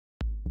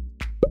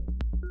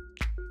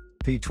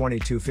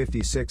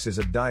P2256 is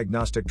a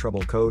diagnostic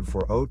trouble code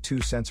for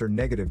O2 sensor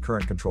negative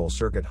current control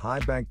circuit high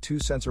bank 2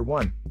 sensor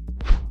 1.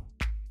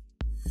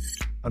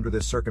 Under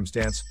this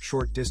circumstance,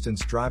 short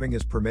distance driving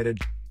is permitted,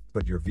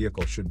 but your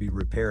vehicle should be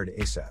repaired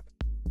ASAP.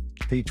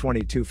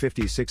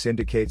 P2256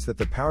 indicates that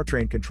the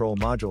powertrain control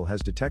module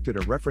has detected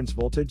a reference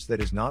voltage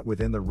that is not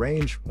within the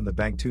range from the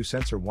bank 2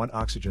 sensor 1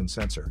 oxygen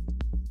sensor.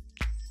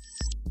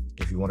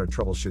 If you want to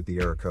troubleshoot the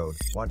error code,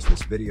 watch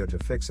this video to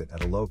fix it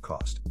at a low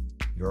cost.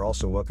 You're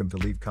also welcome to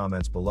leave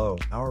comments below.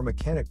 Our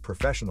mechanic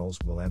professionals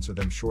will answer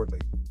them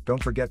shortly.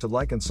 Don't forget to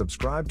like and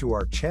subscribe to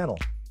our channel.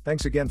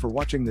 Thanks again for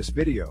watching this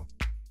video.